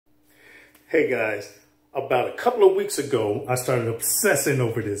Hey guys, about a couple of weeks ago, I started obsessing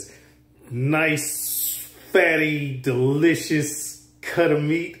over this nice, fatty, delicious cut of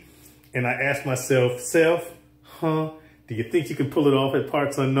meat. And I asked myself, do you think you can pull it off at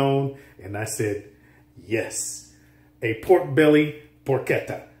Parts Unknown? And I said, yes, a pork belly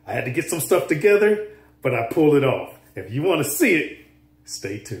porchetta. I had to get some stuff together, but I pulled it off. If you want to see it,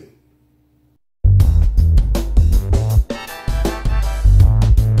 stay tuned.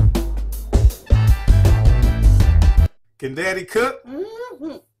 Can Daddy cook?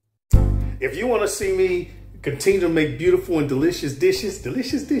 Mm-hmm. If you want to see me continue to make beautiful and delicious dishes,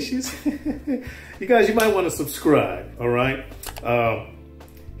 you guys, you might want to subscribe, all right?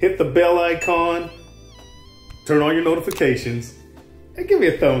 Hit the bell icon, turn on your notifications, and give me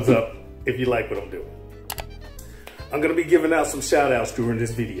a thumbs up if you like what I'm doing. I'm going to be giving out some shout outs during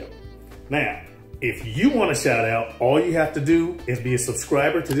this video. Now, if you want a shout out, all you have to do is be a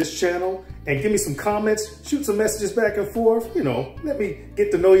subscriber to this channel and give me some comments, shoot some messages back and forth, you know, let me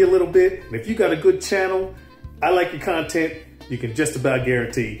get to know you a little bit. And if you got a good channel, I like your content, you can just about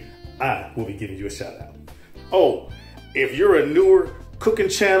guarantee I will be giving you a shout out. Oh, if you're a newer cooking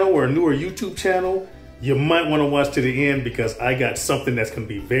channel or a newer YouTube channel, you might want to watch to the end because I got something that's going to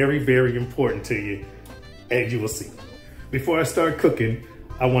be very, very important to you, and you will see. Before I start cooking,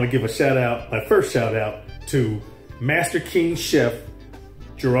 I want to give a shout out, my first shout out to Master King Chef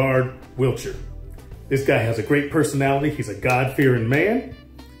Gerard Wiltshire. This guy has a great personality. He's a God-fearing man,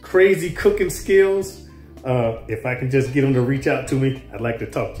 crazy cooking skills. If I can just get him to reach out to me, I'd like to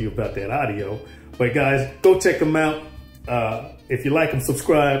talk to you about that audio. But guys, go check him out. If you like him,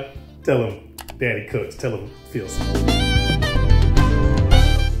 subscribe. Tell him Daddy cooks. Tell him feels.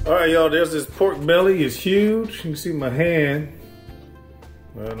 All right, y'all, there's this pork belly. It's huge. You can see my hand.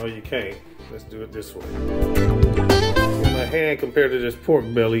 Well, no, you can't. Let's do it this way. My hand compared to this pork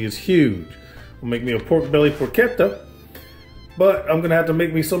belly is huge. Will make me a pork belly porchetta, but I'm gonna have to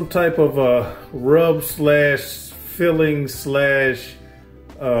make me some type of rub slash filling slash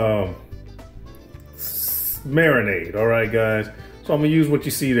marinade. All right, guys. So I'm gonna use what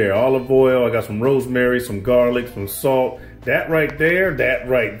you see there: olive oil. I got some rosemary, some garlic, some salt. That right there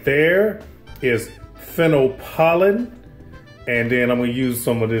is fennel pollen. And then I'm gonna use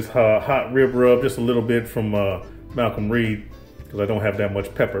some of this hot rib rub, just a little bit from Malcolm Reed, because I don't have that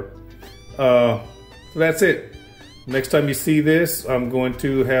much pepper. So that's it. Next time you see this, I'm going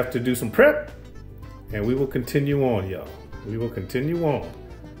to have to do some prep, and we will continue on, y'all. We will continue on.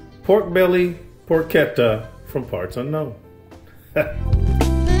 Pork belly porchetta from Parts Unknown.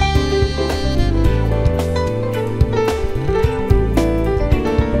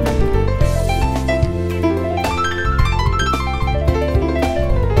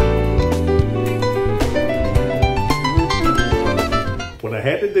 What I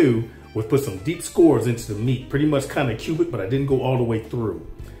had to do was put some deep scores into the meat, pretty much kind of cube it, but I didn't go all the way through.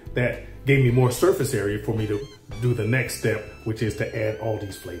 That gave me more surface area for me to do the next step, which is to add all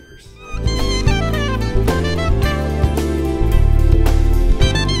these flavors.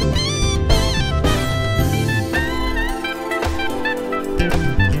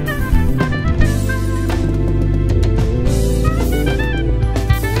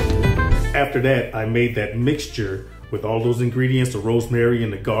 After that, I made that mixture with all those ingredients, the rosemary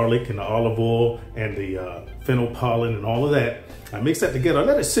and the garlic and the olive oil and the fennel pollen and all of that. I mixed that together. I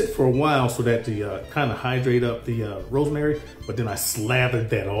let it sit for a while so that the kind of hydrate up the rosemary, but then I slathered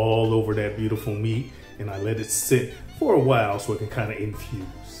that all over that beautiful meat and I let it sit for a while so it can kind of infuse.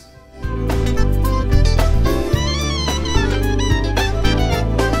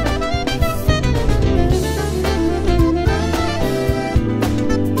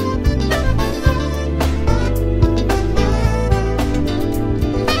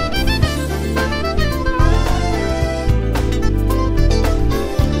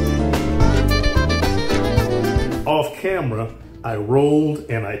 Off camera, I rolled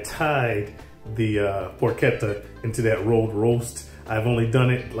and I tied the porchetta into that rolled roast. I've only done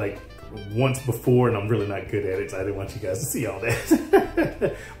it like once before and I'm really not good at it, so I didn't want you guys to see all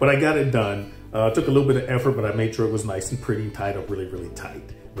that. But I got it done. Took a little bit of effort, but I made sure it was nice and pretty, tied up really, really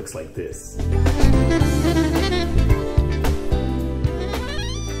tight. Looks like this.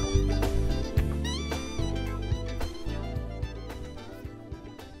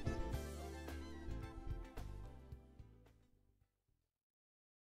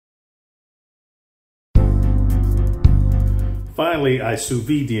 Finally, I sous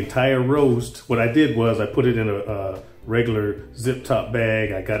vide the entire roast. What I did was I put it in a regular zip top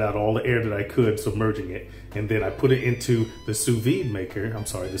bag. I got out all the air that I could, submerging it. And then I put it into the sous vide maker,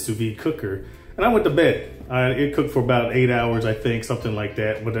 the sous vide cooker. And I went to bed. It cooked for about 8 hours, I think, something like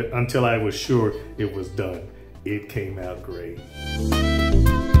that. But until I was sure it was done, it came out great.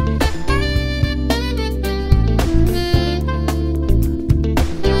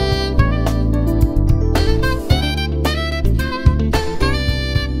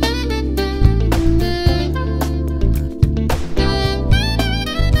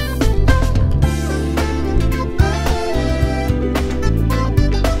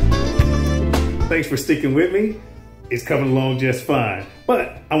 Thanks for sticking with me. It's coming along just fine.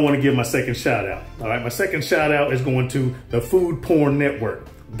 But I want to give my second shout out. All right, my second shout out is going to the Food Porn Network.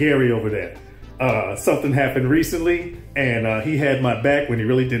 Gary over there. Something happened recently and he had my back when he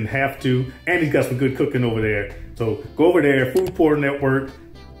really didn't have to. And he's got some good cooking over there. So go over there, Food Porn Network.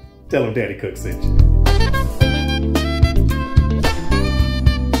 Tell him Daddy Cook sent you.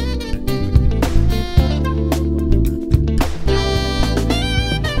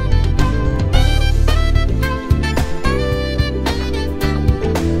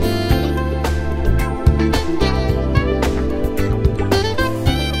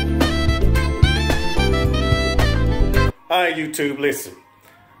 All right, YouTube, listen.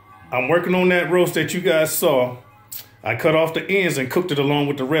 I'm working on that roast that you guys saw. I cut off the ends and cooked it along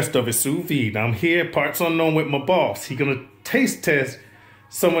with the rest of it sous vide. I'm here, parts unknown, with my boss. He's gonna taste test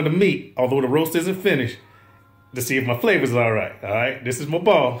some of the meat, although the roast isn't finished, to see if my flavor's all right. All right, this is my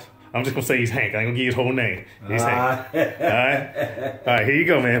boss. I'm just gonna say he's Hank. I ain't gonna give his whole name. He's Hank. All right, all right, here you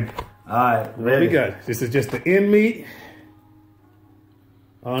go, man. All right, what we got? This is just the end meat.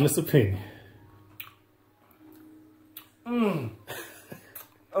 Honest opinion.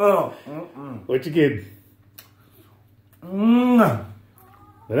 What you getting? Now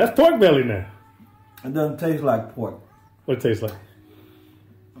that's pork belly now. It doesn't taste like pork. What it tastes like?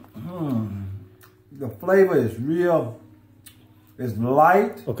 The flavor is real. It's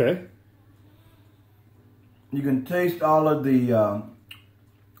light. Okay. You can taste all of the.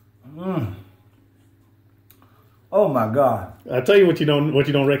 Oh my God! I'll tell you what you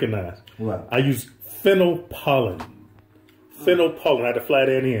don't recognize. What? I use fennel pollen. Fennel pollen. I had to fly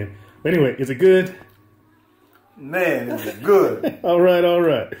that in. Anyway, is it good? Man, it's good. All right, all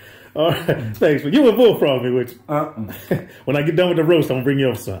right. All right. Thanks. But you were bullfrog me, which when I get done with the roast, I'm gonna bring you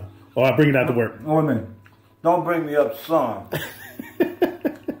up some. Or I'll bring it out to work. Wait a minute. Don't bring me up some.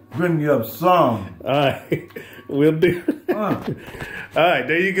 Bring me up some. All right. We'll do. All right,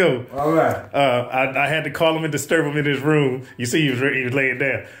 there you go. All right. I had to call him and disturb him in his room. You see, he was laying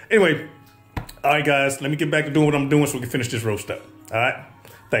down. Anyway, all right, guys, let me get back to doing what I'm doing so we can finish this roast up. All right?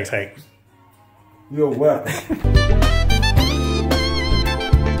 Thanks, Hank. You're welcome.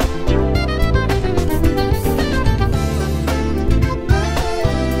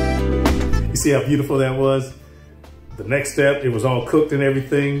 You see how beautiful that was? The next step, it was all cooked and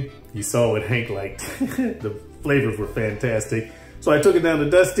everything. You saw what Hank liked. The flavors were fantastic. So I took it down to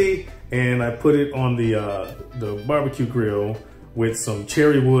Dusty and I put it on the barbecue grill with some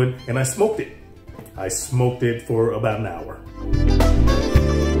cherry wood and I smoked it. I smoked it for about an hour.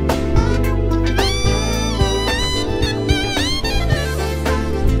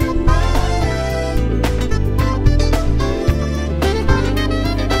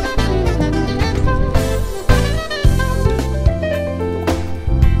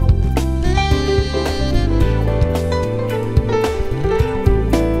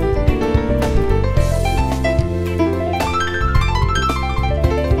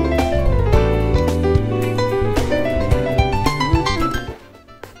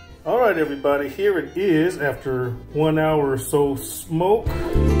 Everybody, here it is after 1 hour or so smoke.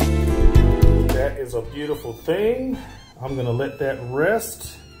 That is a beautiful thing. I'm gonna let that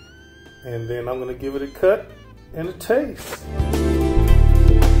rest and then I'm gonna give it a cut and a taste.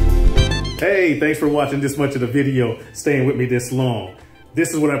 Hey, thanks for watching this much of the video, staying with me this long.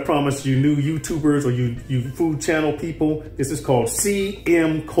 This is what I promised you new YouTubers or you food channel people. This is called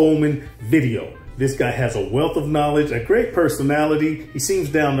C.M. Coleman Video. This guy has a wealth of knowledge, a great personality. He seems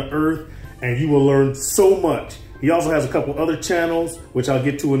down to earth and you will learn so much. He also has a couple other channels, which I'll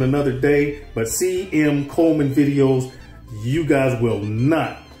get to in another day, but C.M. Coleman Videos, you guys will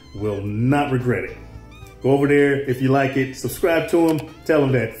not regret it. Go over there if you like it, subscribe to him, tell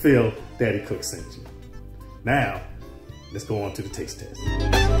him that Phil, Daddy Cook sent you. Now, let's go on to the taste test.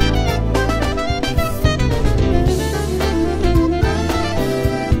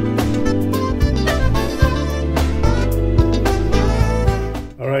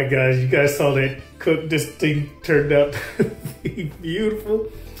 All right, guys, you guys saw that cook. This thing turned out to be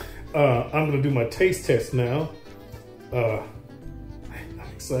beautiful. I'm gonna do my taste test now. I'm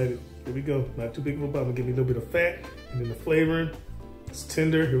excited. Here we go. Not too big of a bottle. Give me a little bit of fat and then the flavoring. It's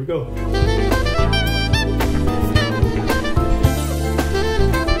tender. Here we go.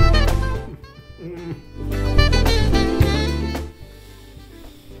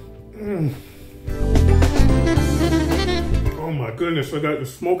 Oh my goodness, I got the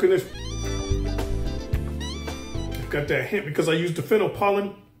smokiness. I've got that hint because I used the fennel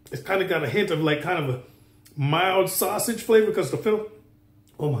pollen. It's kind of got a hint of like kind of a mild sausage flavor because the fennel.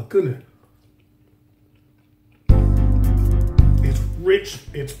 Oh my goodness. It's rich,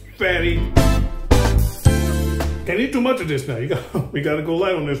 it's fatty. Can't eat too much of this now. We gotta go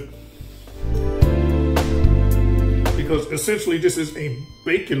light on this. Because essentially this is a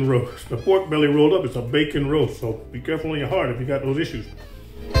bacon roast. The pork belly rolled up, it's a bacon roast. So be careful on your heart if you got those issues.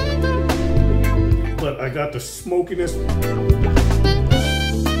 But I got the smokiness.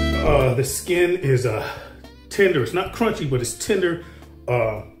 The skin is tender. It's not crunchy, but it's tender.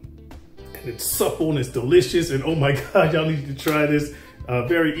 And it's supple and it's delicious. And oh my God, y'all need to try this.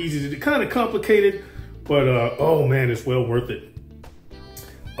 Very easy to do. Kind of complicated, but oh man, it's well worth it.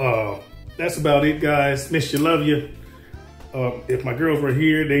 That's about it, guys. Miss you, love you. If my girls were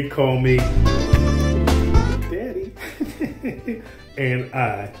here, they'd call me Daddy. And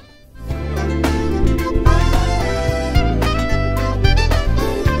I.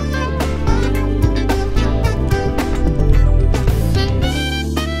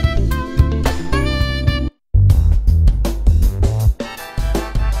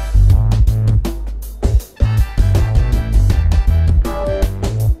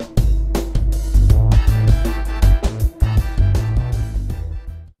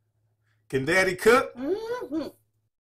 Can Daddy cook?